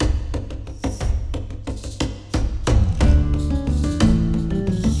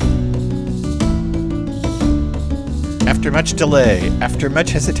After much delay, after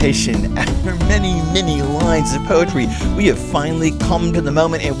much hesitation, after many, many lines of poetry, we have finally come to the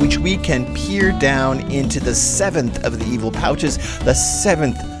moment in which we can peer down into the seventh of the evil pouches, the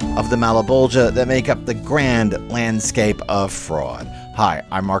seventh of the Malebolgia that make up the grand landscape of fraud. Hi,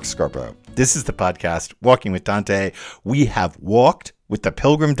 I'm Mark Scarborough. This is the podcast, Walking with Dante. We have walked with the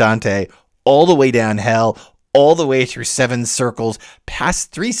pilgrim Dante all the way down hell, all the way through 7 circles,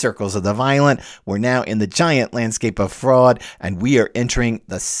 past 3 circles of the violent. We're now in the giant landscape of fraud, and we are entering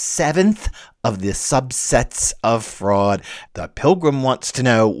the 7th of the subsets of fraud. The pilgrim wants to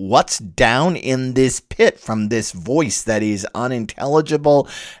know what's down in this pit from this voice that is unintelligible,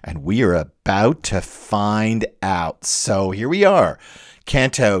 and we are about to find out. So here we are.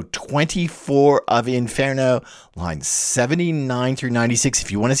 Canto 24 of Inferno, lines 79 through 96.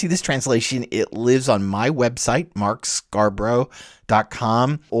 If you want to see this translation, it lives on my website,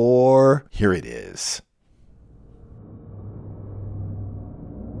 markscarborough.com, or here it is.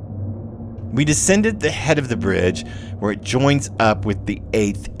 We descended the head of the bridge where it joins up with the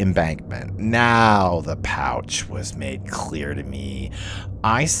 8th embankment. Now the pouch was made clear to me.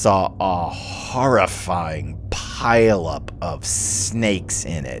 I saw a horrifying pileup of snakes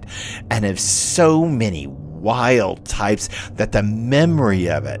in it, and of so many wild types that the memory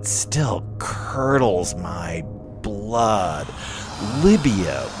of it still curdles my blood.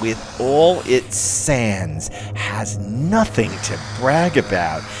 Libya, with all its sands, has nothing to brag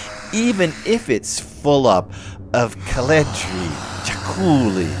about, even if it's full up of Caledri,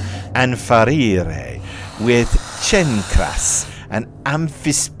 Chaculi, and Farire, with Chencras and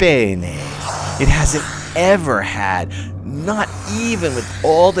Amphispene. It hasn't ever had, not even with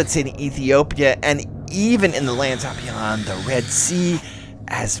all that's in Ethiopia and even in the lands up beyond the Red Sea,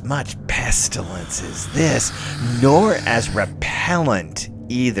 as much pestilence as this, nor as repellent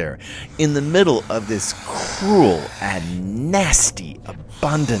either. In the middle of this cruel and nasty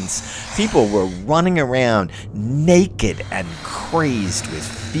abundance, people were running around naked and crazed with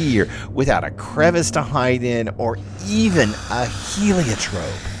fear, without a crevice to hide in or even a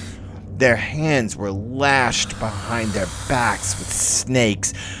heliotrope. Their hands were lashed behind their backs with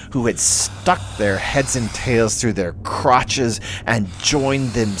snakes who had stuck their heads and tails through their crotches and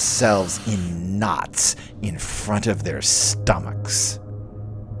joined themselves in knots in front of their stomachs.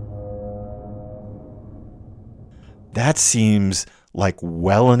 That seems like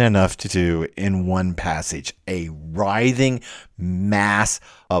well enough to do in one passage. A writhing mass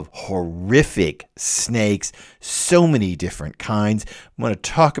of horrific snakes, so many different kinds. We want to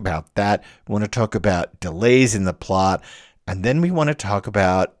talk about that. We want to talk about delays in the plot. And then we want to talk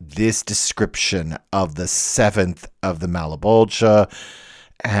about this description of the 7th of the Malebolgia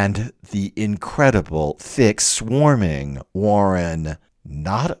and the incredible, thick, swarming warren,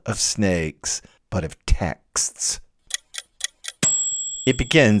 not of snakes, but of texts. It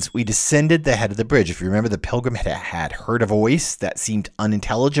begins, we descended the head of the bridge. If you remember, the pilgrim had heard a voice that seemed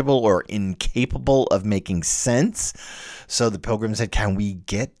unintelligible or incapable of making sense. So the pilgrim said, can we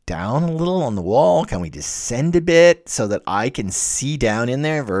get down a little on the wall? Can we descend a bit so that I can see down in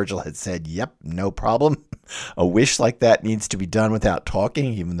there? Virgil had said, yep, no problem. A wish like that needs to be done without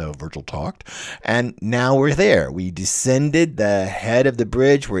talking, even though Virgil talked. And now we're there. We descended the head of the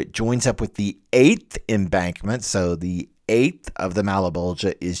bridge where it joins up with the 8th embankment. So the 8th of the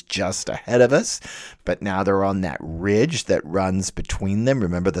Malebolgia is just ahead of us, but now they're on that ridge that runs between them.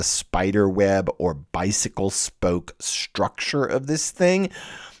 Remember the spider web or bicycle spoke structure of this thing?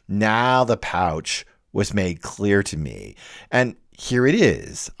 Now the pouch was made clear to me. And here it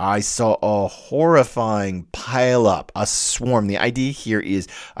is. I saw a horrifying pileup, a swarm. The idea here is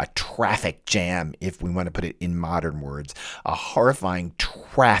a traffic jam, if we want to put it in modern words. A horrifying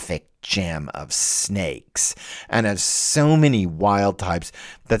traffic jam of snakes, and of so many wild types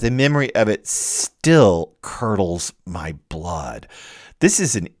that the memory of it still curdles my blood. This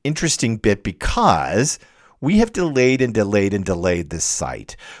is an interesting bit because we have delayed and delayed and delayed this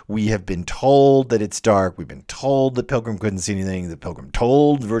sight. We have been told that it's dark. We've been told the pilgrim couldn't see anything. The pilgrim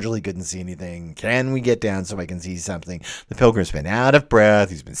told Virgil he couldn't see anything. Can we get down so I can see something? The pilgrim's been out of breath.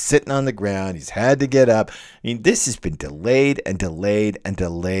 He's been sitting on the ground. He's had to get up. I mean, this has been delayed and delayed and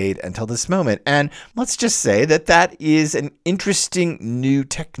delayed until this moment. And let's just say that that is an interesting new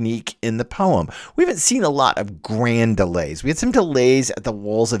technique in the poem. We haven't seen a lot of grand delays. We had some delays at the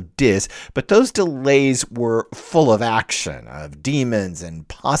walls of Dis, but those delays were full of action, of demons and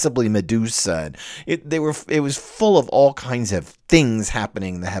possibly Medusa. It was full of all kinds of things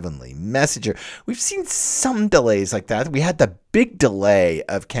happening in the heavenly messenger. We've seen some delays like that. We had the big delay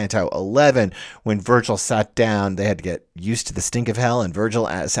of Canto 11 when Virgil sat down. They had to get used to the stink of hell, and Virgil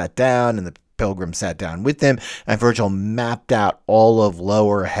sat down, and the pilgrim sat down with them, and Virgil mapped out all of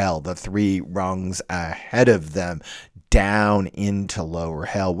lower hell, the 3 rungs ahead of them, down into lower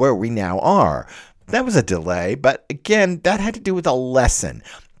hell, where we now are. That was a delay, but again, that had to do with a lesson.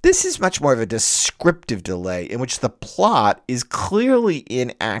 This is much more of a descriptive delay in which the plot is clearly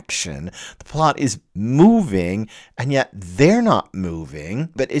in action. The plot is moving, and yet they're not moving,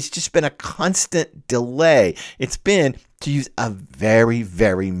 but it's just been a constant delay. It's been, to use a very,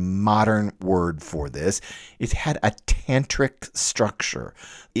 very modern word for this, it's had a tantric structure.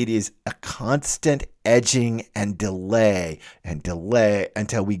 It is a constant edging and delay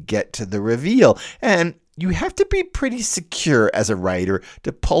until we get to the reveal. And you have to be pretty secure as a writer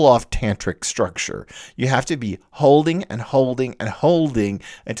to pull off tantric structure. You have to be holding and holding and holding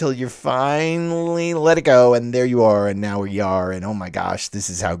until you finally let it go, and there you are, and now we are, and oh my gosh, this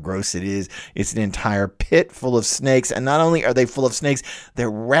is how gross it is. It's an entire pit full of snakes, and not only are they full of snakes, they're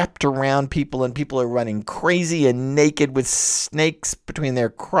wrapped around people, and people are running crazy and naked with snakes between their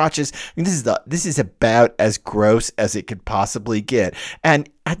crotches. I mean, this is about as gross as it could possibly get. And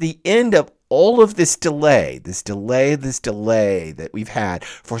at the end of all of this delay that we've had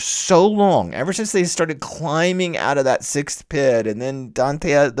for so long, ever since they started climbing out of that 6th pit, and then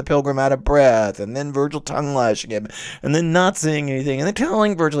Dante the Pilgrim out of breath, and then Virgil tongue lashing him, and then not saying anything, and then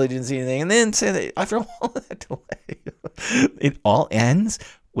telling Virgil he didn't see anything, and then saying that after all of that delay, it all ends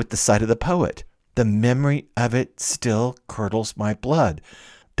with the sight of the poet. The memory of it still curdles my blood.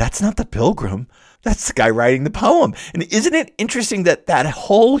 That's not the Pilgrim. That's the guy writing the poem. And isn't it interesting that that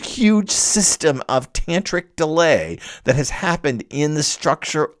whole huge system of tantric delay that has happened in the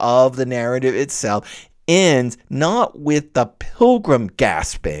structure of the narrative itself ends not with the Pilgrim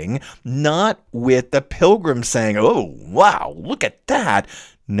gasping, not with the Pilgrim saying, oh, wow, look at that.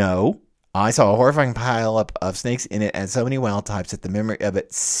 No, I saw a horrifying pileup of snakes in it and so many wild types that the memory of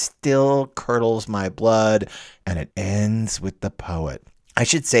it still curdles my blood, and it ends with the poet. I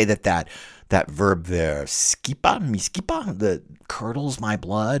should say that verb there, mi skipa, that curdles my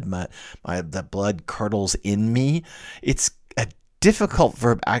blood, the blood curdles in me. It's a difficult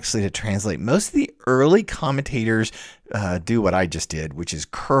verb actually to translate. Most of the early commentators do what I just did, which is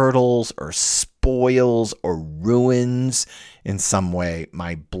curdles or spoils or ruins in some way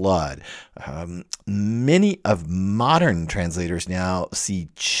my blood. Many of modern translators now see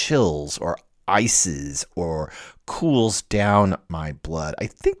chills or ices or cools down my blood. I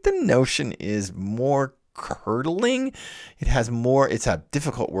think the notion is more curdling. It's a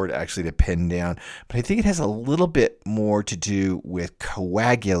difficult word actually to pin down, but I think it has a little bit more to do with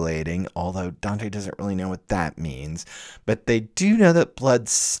coagulating, although Dante doesn't really know what that means. But they do know that blood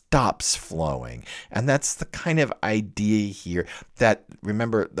stops flowing, and that's the kind of idea here that,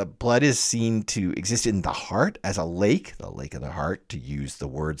 remember, the blood is seen to exist in the heart as a lake, the lake of the heart, to use the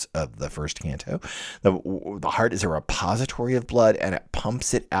words of the first canto. The heart is a repository of blood, and it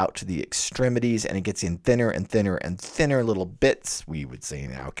pumps it out to the extremities, and it gets in thinner and thinner and thinner little bits. We would say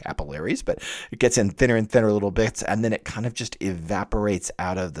now capillaries, but it gets in thinner and thinner little bits, and then it kind of just evaporates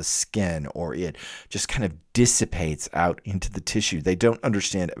out of the skin, or it just kind of dissipates out into the tissue. They don't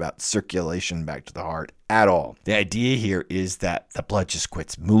understand about circulation back to the heart at all. The idea here is that the blood just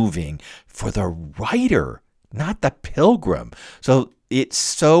quits moving for the writer, not the Pilgrim. So it's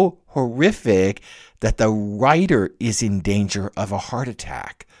so horrific that the writer is in danger of a heart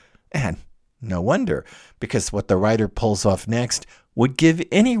attack. And no wonder, because what the writer pulls off next would give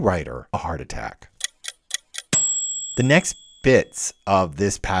any writer a heart attack. The next bits of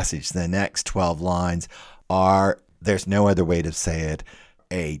this passage, the next 12 lines, are, there's no other way to say it,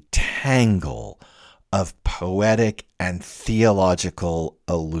 a tangle of poetic and theological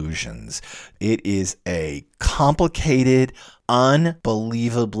allusions. It is a complicated,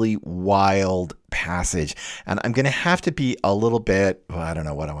 unbelievably wild passage. And I'm going to have to be a little bit, I don't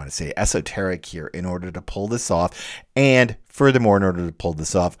know what I want to say, esoteric here in order to pull this off. And furthermore, in order to pull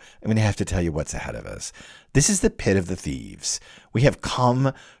this off, I'm going to have to tell you what's ahead of us. This is the pit of the thieves. We have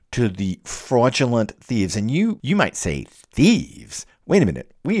come to the fraudulent thieves. And you might say, thieves? Wait a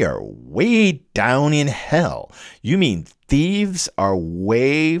minute, we are way down in hell. You mean thieves are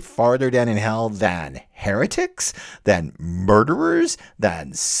way farther down in hell than heretics, than murderers,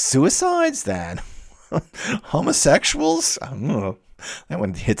 than suicides, than homosexuals? I don't know. That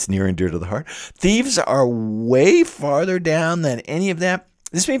one hits near and dear to the heart. Thieves are way farther down than any of that.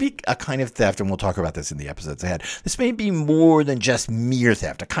 This may be a kind of theft, and we'll talk about this in the episodes ahead. This may be more than just mere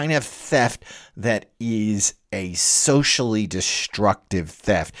theft, a kind of theft that is a socially destructive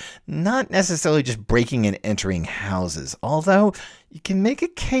theft, not necessarily just breaking and entering houses, although you can make a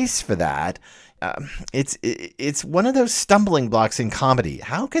case for that. It's one of those stumbling blocks in comedy.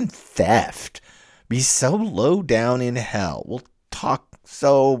 How can theft be so low down in hell? We'll talk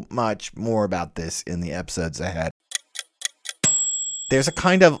so much more about this in the episodes ahead. There's a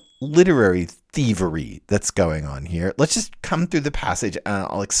kind of literary thievery that's going on here. Let's just come through the passage and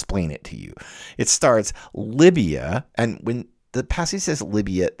I'll explain it to you. It starts Libya, and when the passage says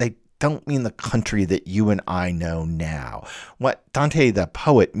Libya, they don't mean the country that you and I know now. What Dante the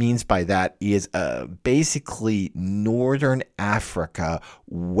poet means by that is basically northern Africa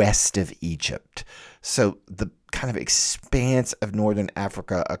west of Egypt. So the kind of expanse of northern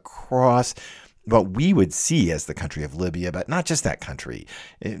Africa across what we would see as the country of Libya, but not just that country.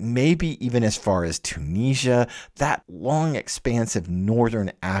 Maybe even as far as Tunisia. That long expanse of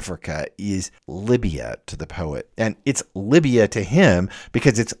northern Africa is Libya to the poet. And it's Libya to him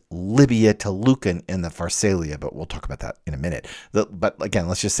because it's Libya to Lucan in the Pharsalia, but we'll talk about that in a minute. But again,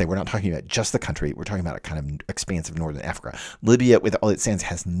 let's just say we're not talking about just the country. We're talking about a kind of expanse of northern Africa. Libya, with all its sands,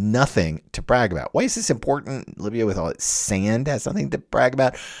 has nothing to brag about. Why is this important? Libya, with all its sand, has something to brag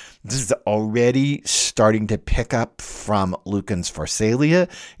about. This is already starting to pick up from Lucan's Pharsalia.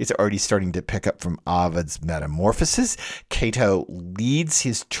 It's already starting to pick up from Ovid's Metamorphoses. Cato leads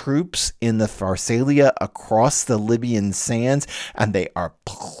his troops in the Pharsalia across the Libyan sands, and they are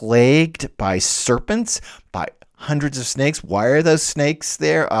plagued by serpents, by hundreds of snakes. Why are those snakes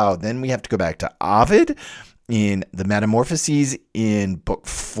there? Oh, then we have to go back to Ovid in the Metamorphoses in book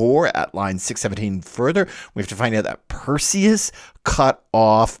 4 at line 617 further. We have to find out that Perseus cut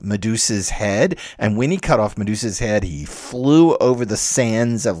off Medusa's head, and when he cut off Medusa's head, he flew over the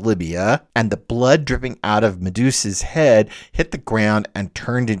sands of Libya, and the blood dripping out of Medusa's head hit the ground and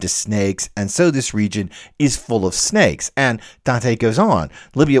turned into snakes, and so this region is full of snakes. And Dante goes on,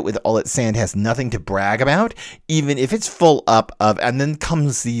 Libya with all its sand has nothing to brag about, even if it's full up of, and then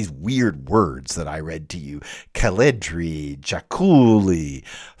comes these weird words that I read to you, Caledri, Jaculi,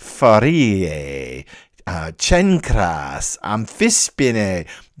 Farie, Chencras, Amphispine.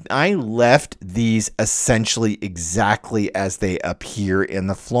 I left these essentially exactly as they appear in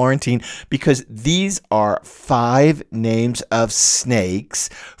the Florentine because these are 5 names of snakes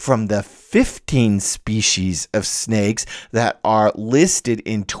from the 15 species of snakes that are listed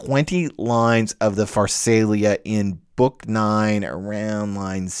in 20 lines of the Pharsalia in Book 9, around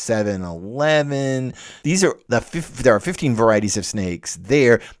line 711. There are 15 varieties of snakes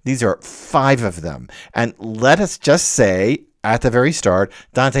there. These are 5 of them. And let us just say, at the very start,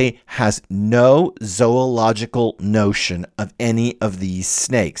 Dante has no zoological notion of any of these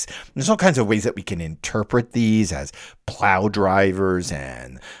snakes. There's all kinds of ways that we can interpret these as plow drivers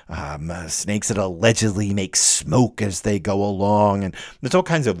and snakes that allegedly make smoke as they go along. And there's all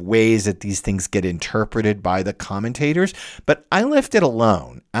kinds of ways that these things get interpreted by the commentators. But I left it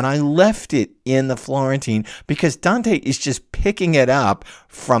alone, and I left it in the Florentine because Dante is just picking it up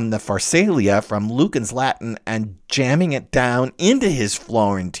from the Pharsalia, from Lucan's Latin, and jamming it down into his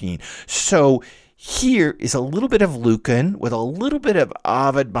Florentine. So here is a little bit of Lucan with a little bit of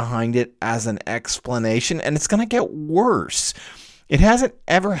Ovid behind it as an explanation, and it's going to get worse. It hasn't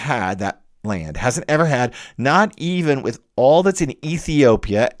ever had that land, hasn't ever had, not even with all that's in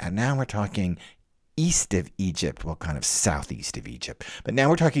Ethiopia, and now we're talking east of Egypt, well, kind of southeast of Egypt. But now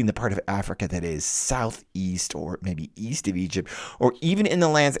we're talking the part of Africa that is southeast or maybe east of Egypt, or even in the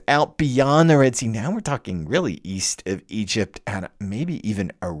lands out beyond the Red Sea. Now we're talking really east of Egypt and maybe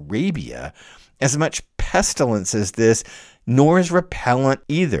even Arabia. As much pestilence as this, nor is repellent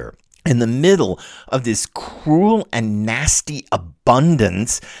either. In the middle of this cruel and nasty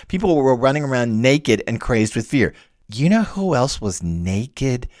abundance, people were running around naked and crazed with fear. You know who else was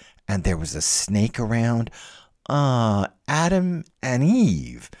naked and there was a snake around? Adam and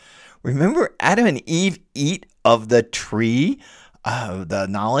Eve. Remember, Adam and Eve eat of the tree, the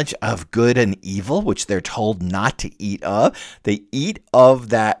knowledge of good and evil, which they're told not to eat of. They eat of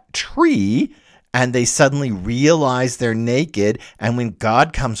that tree, and they suddenly realize they're naked. And when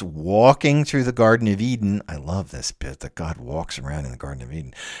God comes walking through the Garden of Eden, I love this bit that God walks around in the Garden of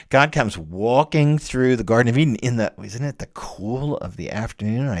Eden. God comes walking through the Garden of Eden isn't it the cool of the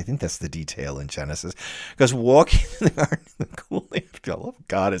afternoon? I think that's the detail in Genesis. Goes walking through the garden in the cool of the afternoon. I love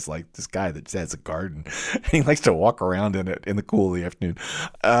God is like this guy that has a garden, and he likes to walk around in it in the cool of the afternoon.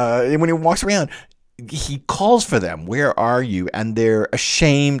 And when he walks around, he calls for them. Where are you? And they're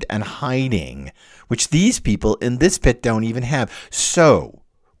ashamed and hiding, which these people in this pit don't even have. So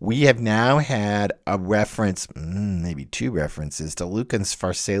we have now had a reference, maybe two references, to Lucan's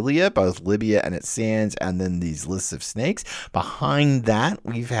Pharsalia, both Libya and its sands, and then these lists of snakes. Behind that,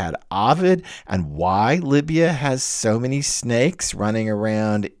 we've had Ovid and why Libya has so many snakes running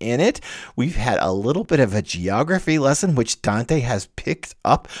around in it. We've had a little bit of a geography lesson, which Dante has picked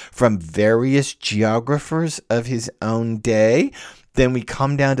up from various geographers of his own day. Then we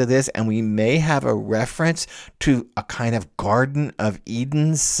come down to this, and we may have a reference to a kind of Garden of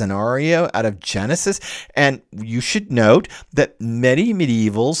Eden scenario out of Genesis. And you should note that many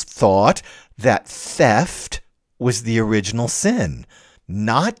medievals thought that theft was the original sin.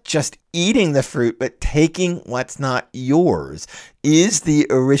 Not just eating the fruit, but taking what's not yours is the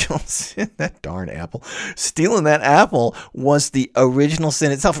original sin. That darn apple. Stealing that apple was the original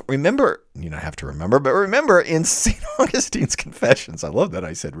sin itself. Remember, you don't have to remember, but remember in St. Augustine's Confessions. I love that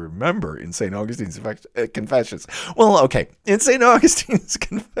I said remember in St. Augustine's Confessions. Well, okay. In St. Augustine's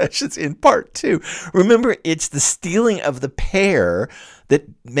Confessions in part 2, remember it's the stealing of the pear that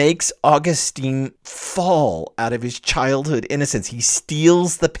makes Augustine fall out of his childhood innocence. He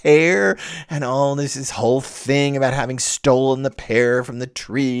steals the pear, and there's this whole thing about having stolen the pear from the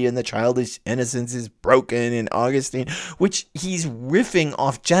tree, and the childish innocence is broken in Augustine, which he's riffing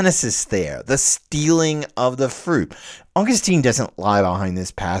off Genesis there, the stealing of the fruit. Augustine doesn't lie behind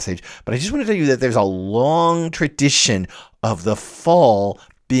this passage, but I just want to tell you that there's a long tradition of the fall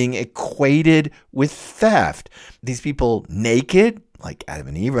being equated with theft. These people naked, like Adam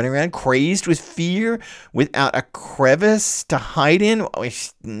and Eve, running around crazed with fear, without a crevice to hide in.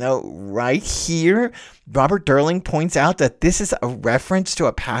 Right here, Robert Durling points out that this is a reference to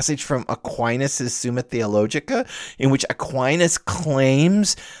a passage from Aquinas' Summa Theologica, in which Aquinas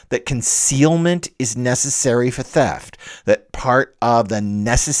claims that concealment is necessary for theft, that part of the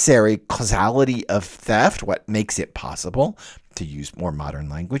necessary causality of theft, what makes it possible, to use more modern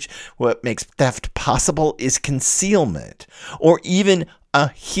language, what makes theft possible is concealment, or even a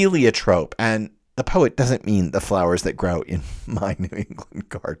heliotrope. And the poet doesn't mean the flowers that grow in my New England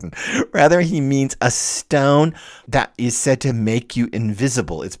garden. Rather, he means a stone that is said to make you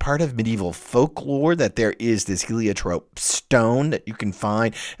invisible. It's part of medieval folklore that there is this heliotrope stone that you can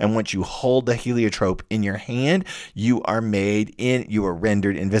find, and once you hold the heliotrope in your hand, you are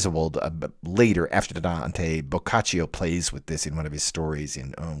rendered invisible. Later, after Dante, Boccaccio plays with this in one of his stories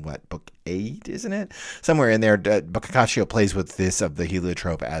in book 8, isn't it? Somewhere in there, Boccaccio plays with this of the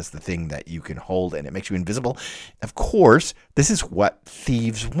heliotrope as the thing that you can hold, and it makes you invisible. Of course, this is what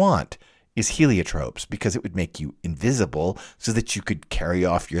thieves want, is heliotropes, because it would make you invisible so that you could carry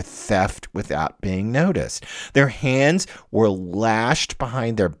off your theft without being noticed. Their hands were lashed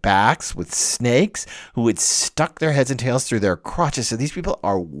behind their backs with snakes who had stuck their heads and tails through their crotches. So these people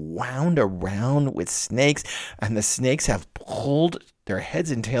are wound around with snakes, and the snakes have pulled their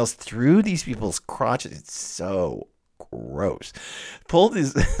heads and tails through these people's crotches. It's so gross. Pull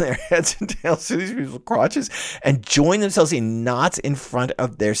their heads and tails through these people's crotches and join themselves in knots in front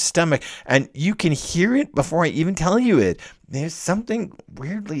of their stomach. And you can hear it before I even tell you it. There's something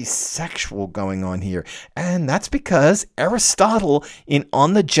weirdly sexual going on here. And that's because Aristotle, in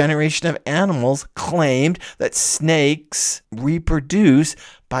On the Generation of Animals, claimed that snakes reproduce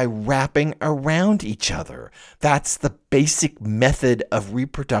by wrapping around each other. That's the basic method of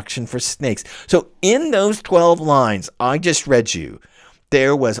reproduction for snakes. So in those 12 lines I just read you,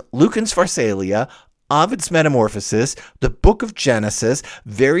 there was Lucan's Pharsalia, Ovid's Metamorphosis, the Book of Genesis,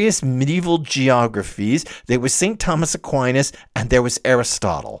 various medieval geographies. There was St. Thomas Aquinas, and there was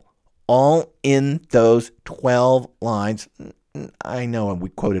Aristotle. All in those 12 lines. I know we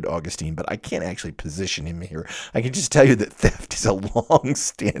quoted Augustine, but I can't actually position him here. I can just tell you that theft is a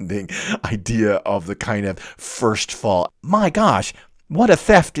long-standing idea of the kind of first fall. My gosh, what a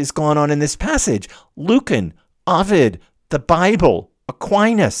theft is going on in this passage. Lucan, Ovid, the Bible,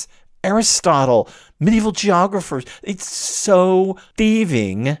 Aquinas, Aristotle, medieval geographers. It's so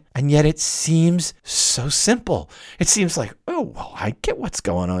thieving, and yet it seems so simple. It seems like, I get what's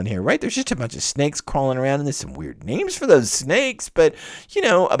going on here, right? There's just a bunch of snakes crawling around, and there's some weird names for those snakes, but,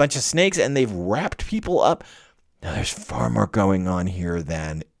 a bunch of snakes, and they've wrapped people up. Now, there's far more going on here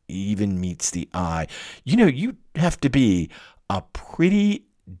than even meets the eye. You have to be a pretty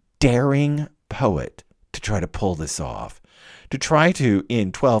daring poet to try to pull this off. To try to,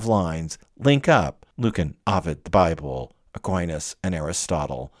 in 12 lines, link up Lucan, Ovid, the Bible, Aquinas, and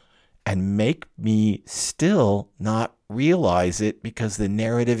Aristotle, and make me still not realize it because the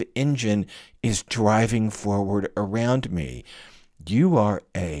narrative engine is driving forward around me. You are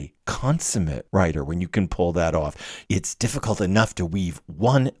a consummate writer when you can pull that off. It's difficult enough to weave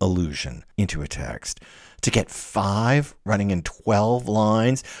one illusion into a text. To get 5 running in 12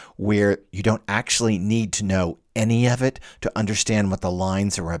 lines where you don't actually need to know any of it to understand what the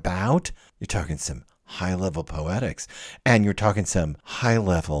lines are about, you're talking some high-level poetics, and you're talking some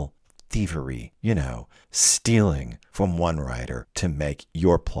high-level thievery, stealing from one writer to make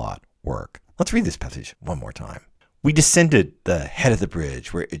your plot work. Let's read this passage one more time. We descended the head of the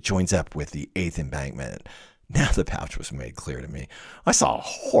bridge where it joins up with the 8th embankment. Now the pouch was made clear to me. I saw a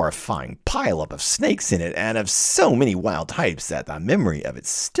horrifying pileup of snakes in it, and of so many wild types that the memory of it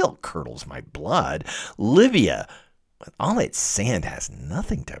still curdles my blood. Libya, with all its sand, has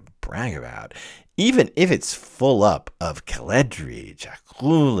nothing to brag about, even if it's full up of Caledri,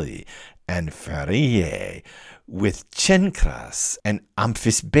 Jaculi, and Ferie, with Chencras and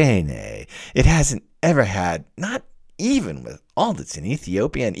Amphisbene. It hasn't ever had, not even with all that's in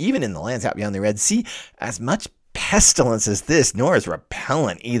Ethiopia and even in the lands out beyond the Red Sea, as much pestilence as this, nor as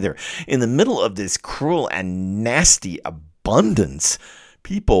repellent either. In the middle of this cruel and nasty abundance,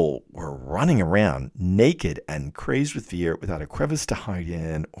 people were running around naked and crazed with fear without a crevice to hide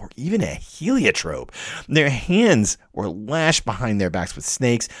in or even a heliotrope. Their hands were lashed behind their backs with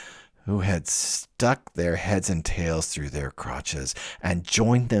snakes who had stuck their heads and tails through their crotches and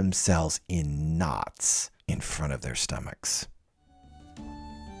joined themselves in knots in front of their stomachs.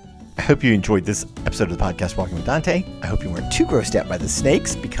 I hope you enjoyed this episode of the podcast Walking with Dante. I hope you weren't too grossed out by the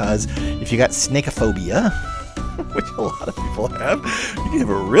snakes, because if you got snakeophobia, which a lot of people have, you can have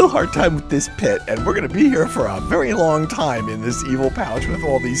a real hard time with this pit, and we're going to be here for a very long time in this evil pouch with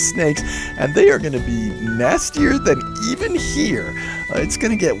all these snakes, and they are going to be nastier than even here. It's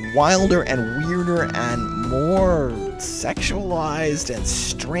going to get wilder and weirder and more sexualized and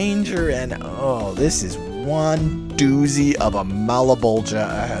stranger, and this is one doozy of a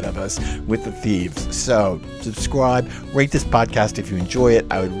Malabolgia ahead of us with the thieves. So subscribe, rate this podcast if you enjoy it.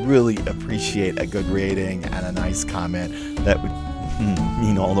 I would really appreciate a good rating and a nice comment. That would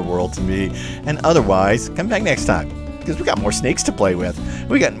mean all the world to me. And otherwise, come back next time, because we got more snakes to play with.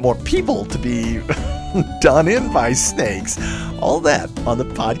 We got more people to be done in by snakes. All that on the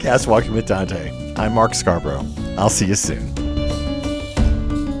podcast Walking with Dante. I'm Mark Scarborough. I'll see you soon.